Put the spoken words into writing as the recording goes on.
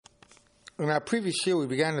In our previous year, we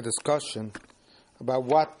began a discussion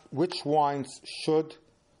about which wines should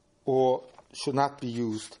or should not be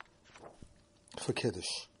used for Kiddush.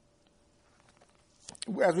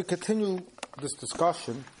 As we continue this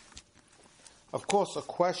discussion, of course, a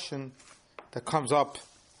question that comes up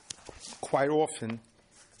quite often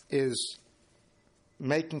is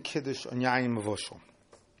making Kiddush on Yayin Mevushal.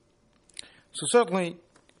 So certainly,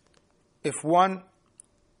 if one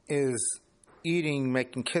is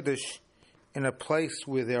making Kiddush in a place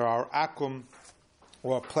where there are akum,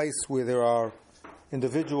 or a place where there are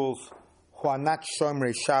individuals who are not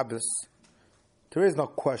Shomerei Shabbos, there is no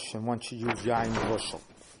question one should use Yayin Mevushal.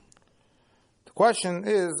 The question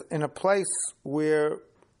is, in a place where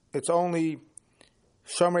it's only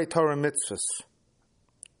Shomerei Torah mitzvahs,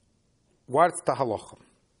 what's the halacha?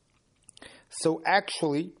 So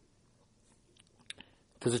actually,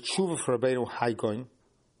 there's a tshuva for Rabbeinu Haigoin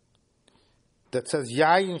that says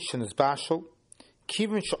Yayin shenis bashal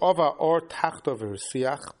kivin she'ova or tachto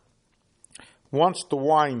v'risiach. Once the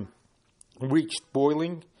wine reached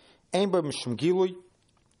boiling, ein ba mishum gilui.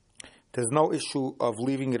 There's no issue of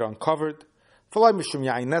leaving it uncovered. V'loi mishum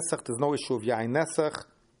yayin nesach. There's no issue of yayin nesach.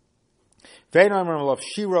 Ve'en omer alav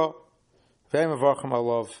shira. Ve'en mevarchem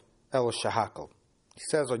alav el shahakal. He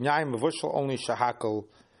says on yayin mevushal only shahakal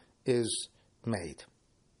is made.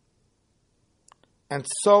 And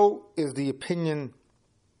so is the opinion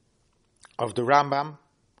of the Rambam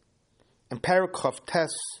and Perek Chav Tes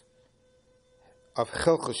of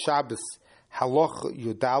Chilchos Shabbos Halacha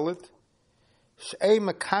Yudalit She'ei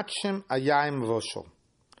Mekatshim Ayayin Mevushal.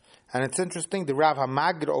 And it's interesting, the Rav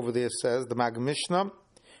HaMagid over there says, the Mag Mishnah,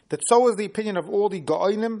 that so is the opinion of all the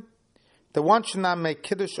Gaonim that one should not make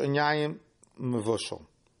Kiddush on Yayin Mevushal.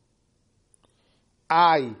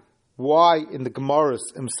 Why in the Gemaras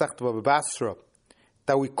in Masechta Baba Basra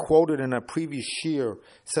that we quoted in a previous year,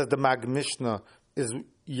 says the Mag Mishnah, is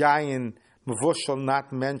Yayin Mevushal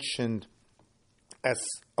not mentioned as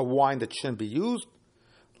a wine that shouldn't be used?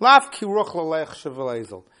 Lav ki ruch lalech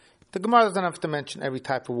shevelezel. The Gemara doesn't have to mention every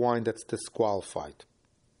type of wine that's disqualified.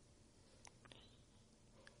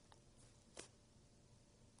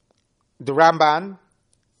 The Ramban,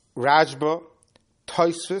 Rajba,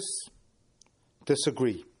 Tosfos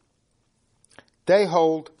disagree. They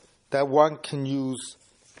hold that one can use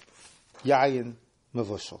Yayin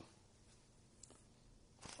Mevushal.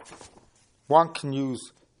 One can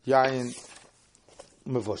use Yayin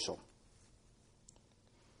Mevushal.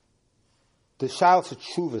 The Shalos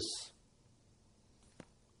Tshuvos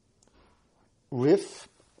Rif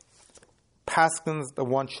paskins that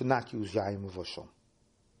one should not use Yayin Mevushal.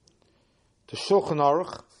 The Shulchan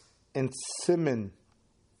Aruch in Siman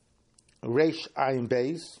Reish Ayin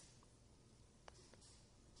Beis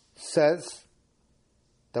says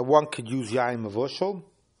that one could use Yayin Mevushal,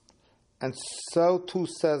 and so too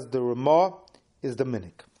says the Ramah is the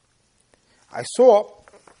Minik. I saw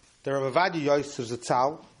the Rav Ovadia Yosef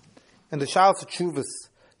Zatzal in the Shalos Tshuvos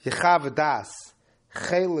Yechav Das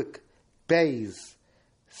Chelik Beis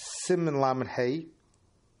Siman Lamed Hey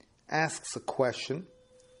asks a question.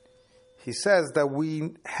 He says that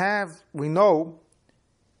we know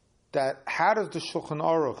that how does the Shulchan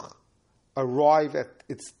Aruch arrive at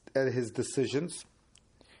his decisions?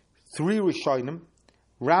 Three Rishonim,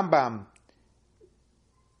 Rambam,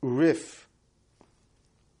 Rif,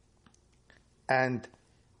 and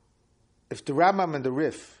if the Rambam and the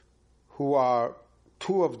Rif, who are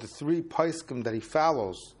two of the three poskim that he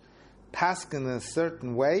follows, paskin in a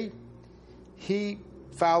certain way, he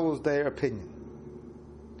follows their opinion.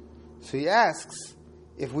 So he asks,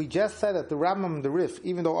 if we just said that the Rambam and the Rif,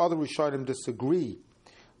 even though other Rishonim disagree,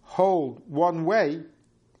 hold one way,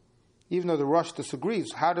 even though the Rosh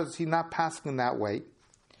disagrees, how does he not pass in that way?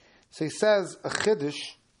 So he says a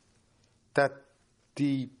chiddush that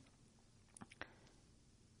the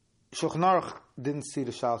Shulchan Aruch didn't see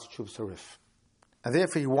the Shalos Tshuvos Rif, and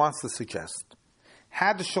therefore he wants to suggest,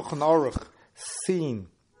 had the Shulchan Aruch seen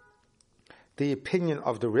the opinion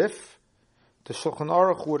of the Rif, the Shulchan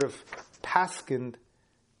Aruch would have paskined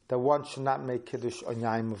that one should not make Kiddush on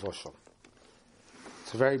Yayin Mevushal.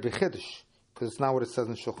 It's a very big Kiddush, because it's not what it says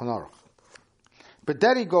in Shulchan Aruch. But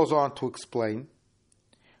then he goes on to explain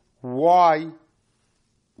why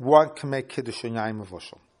one can make Kiddush on Yayin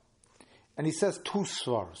Mevushal. And he says two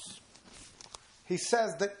svaros. He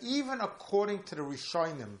says that even according to the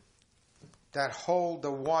Rishonim that hold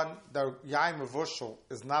the Yayin Mevushal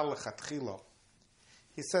is not lechatchila,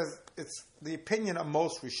 he says it's the opinion of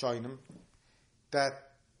most Rishonim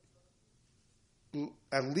that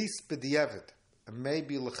at least b'diavad, and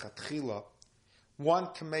maybe lechatchila, one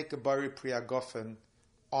can make a bari priyagofen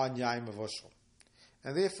on Yayin Mevushal.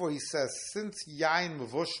 And therefore he says, since Yain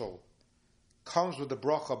Mevushal comes with the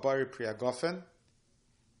bracha Bari Priyagofen,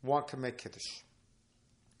 one can make Kiddush.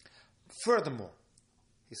 Furthermore,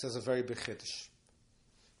 he says a very big Kiddush.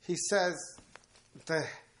 He says the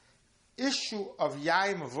issue of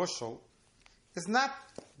Yain Mevushal is not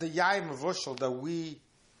the Yain Mevushal that we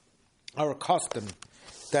are accustomed,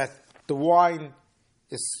 that the wine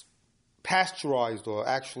is pasteurized or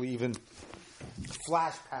actually even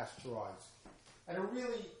flash pasteurized. And it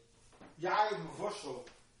really, Yain Mevushal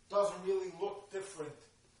doesn't really look different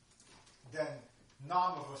than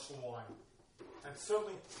non-Mevushal wine. And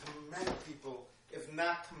certainly to many people, if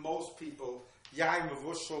not to most people, Yain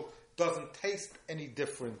Mevushal doesn't taste any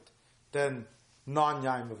different than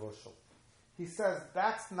non-Yain Mevushal. He says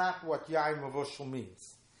that's not what Yain Mevushal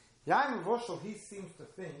means. Yain Mevushal, he seems to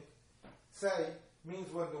think,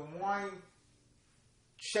 means when the wine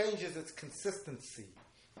changes its consistency.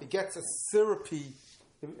 It gets a syrupy,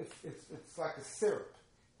 it's like a syrup.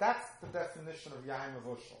 That's the definition of Yain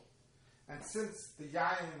Mevushal. And since the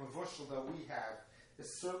Yain Mevushal that we have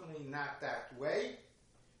is certainly not that way,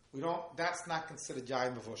 that's not considered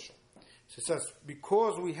Yain Mevushal. So it says,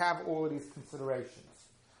 because we have all of these considerations,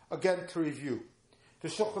 again to review, the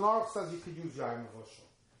Shulchan Aruch says you could use Yain Mevushal,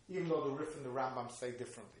 even though the Rif and the Rambam say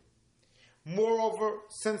differently. Moreover,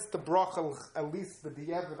 since the bracha, at least the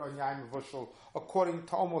di'evet on Yain Mevushal, according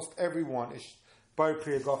to almost everyone, is Bari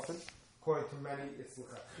Priyagofen, according to many, it's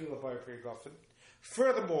l'chachila Bari Priyagofen.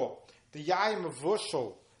 Furthermore, the Yain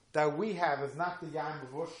Mevushal that we have is not the Yain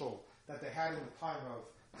Mevushal that they had in the time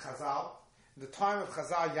of Chazal. In the time of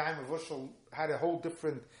Chazal, Yain Mevushal had a whole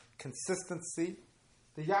different consistency.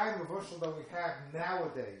 The Yain Mevushal that we have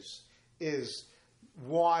nowadays is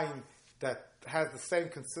wine that has the same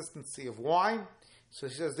consistency of wine. So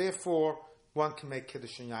he says, therefore, one can make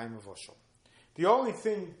Kiddush and Yain Mevushal. The only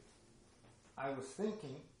thing I was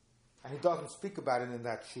thinking, and he doesn't speak about it in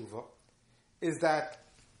that Shuvah, is that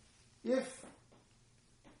if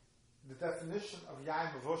the definition of Yain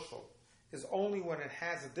Mevushal is only when it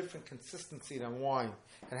has a different consistency than wine,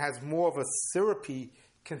 and has more of a syrupy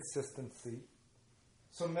consistency,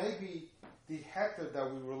 so maybe the heter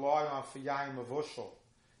that we rely on for Yain Mevushal,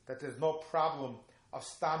 that there's no problem of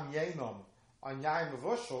Stam Yenom on Yain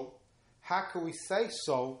Mevushal, how can we say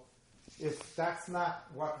so if that's not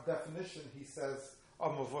what the definition, he says,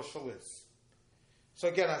 of Mevushal is? So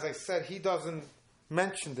again, as I said, he doesn't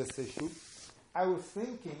mention this issue. I was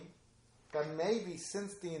thinking that maybe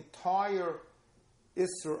since the entire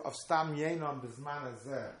Isser of Stam Yenom Bizman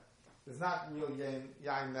Hazeh is not real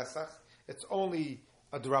Yain Nesach, it's only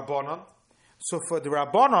a D'Rabbanan. So for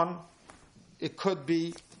D'Rabbanan, it could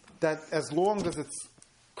be that as long as it's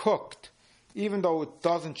cooked, even though it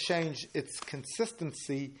doesn't change its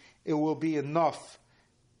consistency, it will be enough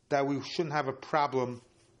that we shouldn't have a problem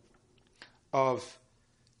of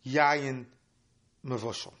Yain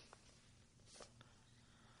Mevushal.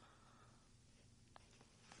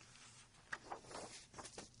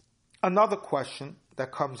 Another question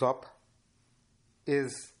that comes up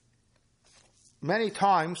is many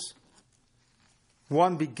times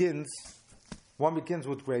one begins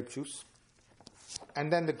with grape juice,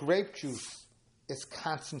 and then the grape juice is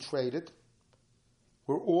concentrated,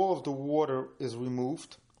 where all of the water is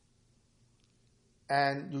removed,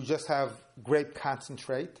 and you just have grape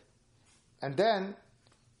concentrate, and then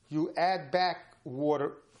you add back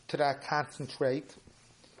water to that concentrate,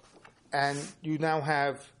 and you now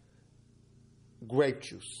have grape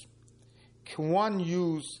juice. Can one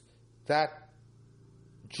use that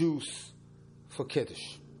juice for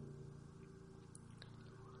Kiddush?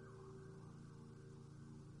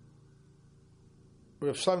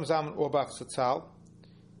 Rav Shlomo Zalman Auerbach Zatzal,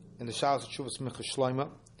 in the Shalos Teshuvos Minchas Shlomo,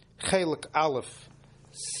 Chelik Aleph,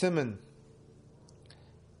 Siman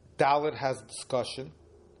Dalet has a discussion.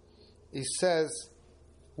 He says,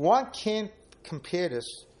 one can't compare this.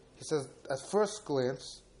 He says, at first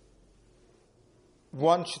glance,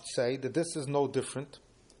 one should say that this is no different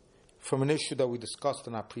from an issue that we discussed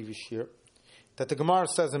in our previous year, that the Gemara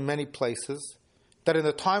says in many places that in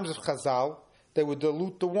the times of Chazal, they would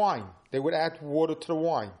dilute the wine. They would add water to the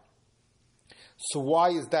wine. So why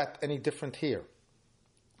is that any different here?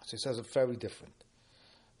 So he says it's very different.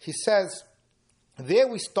 He says, there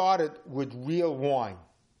we started with real wine.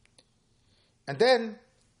 And then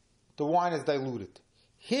the wine is diluted.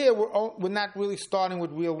 Here we're not really starting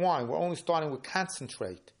with real wine. We're only starting with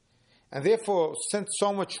concentrate. And therefore, since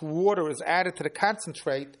so much water is added to the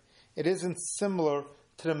concentrate, it isn't similar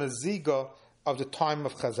to the meziga of the time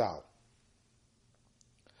of Chazal.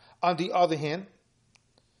 On the other hand,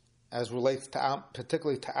 as relates to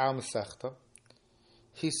particularly to our Masechta,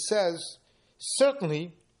 he says,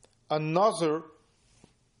 Certainly, a nazir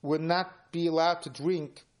would not be allowed to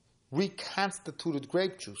drink reconstituted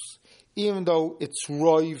grape juice, even though it's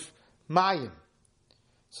roiv mayim.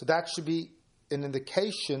 So that should be an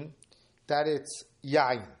indication that it's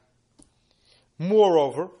yayin.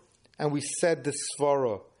 Moreover, and we said this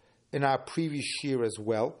svara in our previous year as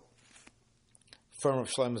well, from Rav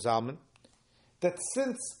Shlomo Zalman, that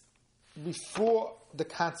since before the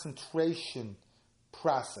concentration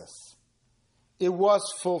process, it was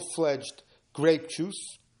full-fledged grape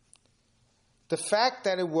juice, the fact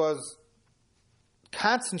that it was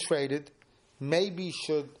concentrated maybe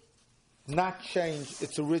should not change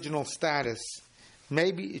its original status.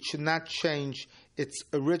 Maybe it should not change its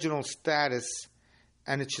original status,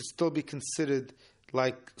 and it should still be considered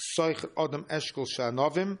like Soich Odom Eshkol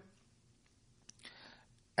Sha'anovim,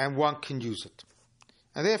 and one can use it.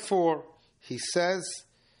 And therefore, he says,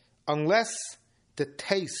 unless the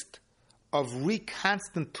taste of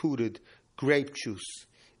reconstituted grape juice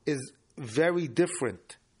is very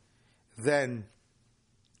different than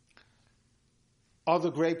other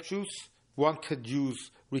grape juice, one could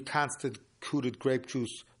use reconstituted grape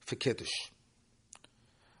juice for Kiddush.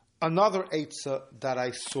 Another eitzah that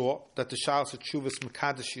I saw, that the Shalos HaTshuvos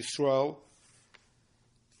Mekadesh Yisrael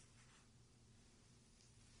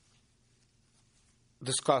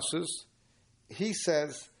discusses, he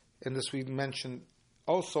says, and this we mentioned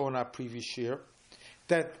also in our previous year,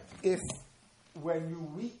 that if when you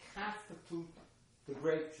reconstitute the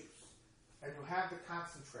grape juice and you have the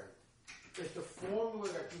concentrate, if the formula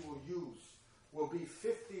that you will use will be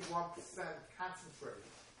 51% concentrated,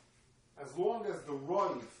 as long as the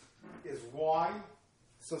roiv is wine,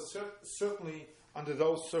 so certainly under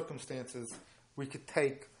those circumstances we could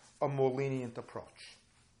take a more lenient approach.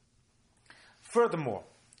 Furthermore,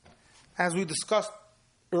 as we discussed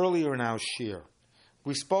earlier in our shir,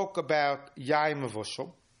 we spoke about yayin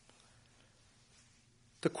mevushal.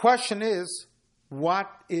 The question is, what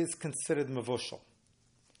is considered mevushal?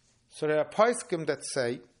 So there are poskim that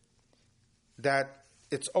say that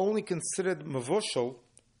it's only considered mevushal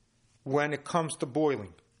when it comes to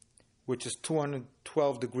boiling, which is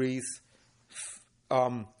 212 degrees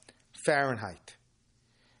Fahrenheit.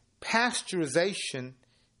 Pasteurization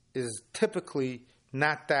is typically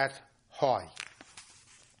not that high.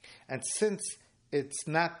 And since it's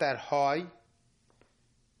not that high,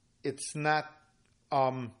 it's not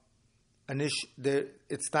an issue.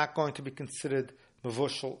 It's not going to be considered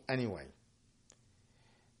mevushal anyway.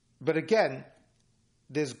 But again,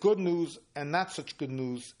 there's good news and not such good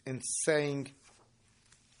news in saying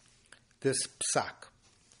this psak.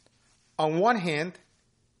 On one hand,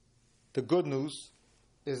 the good news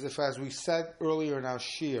is if, as we said earlier in our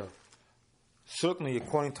shir, certainly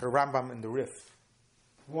according to the Rambam in the Rif,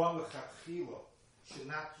 one lechatchila should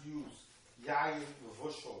not use yayin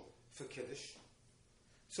mevushal for Kiddush.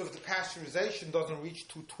 So if the pasteurization doesn't reach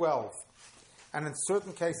 212, and in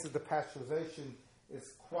certain cases the pasteurization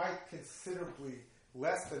is quite considerably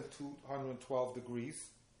less than 212 degrees,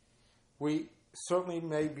 we certainly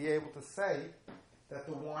may be able to say that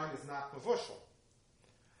the wine is not mevushal.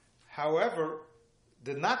 However,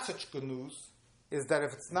 the not such good news is that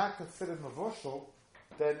if it's not considered mevushal,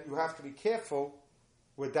 then you have to be careful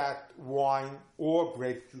with that wine or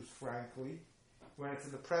grape juice, frankly, when it's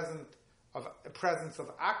in the presence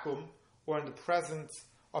of akum or in the presence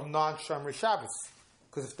of non-Shomrei Shabbos.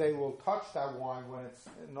 Because if they will touch that wine when it's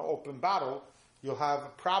in an open bottle, you'll have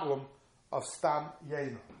a problem of stam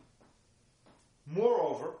yeina.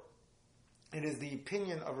 Moreover, it is the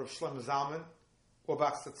opinion of Rav Shlomo Zalman, or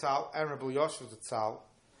Bach Zatzal, and Rabbi Yosef Zatzal,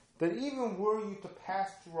 that even were you to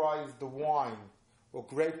pasteurize the wine or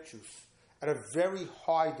grape juice at a very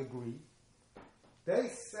high degree, they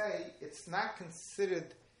say it's not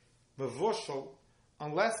considered mevushal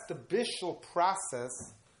unless the bishul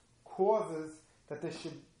process causes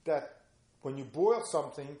that when you boil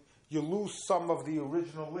something, you lose some of the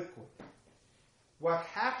original liquid. What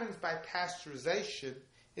happens by pasteurization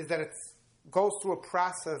is that it goes through a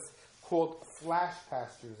process called flash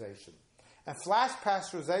pasteurization. And flash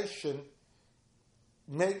pasteurization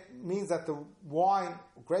means that the wine,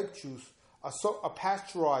 grape juice, are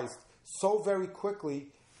pasteurized so very quickly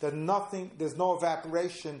that there's no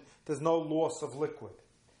evaporation, there's no loss of liquid.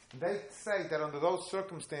 And they say that under those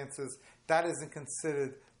circumstances, that isn't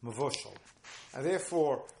considered mevushal. And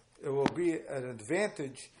therefore, it will be an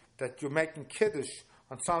advantage that you're making kiddush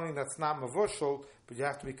on something that's not mevushal, but you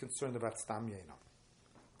have to be concerned about stam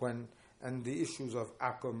yeina and the issues of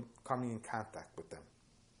akum coming in contact with them.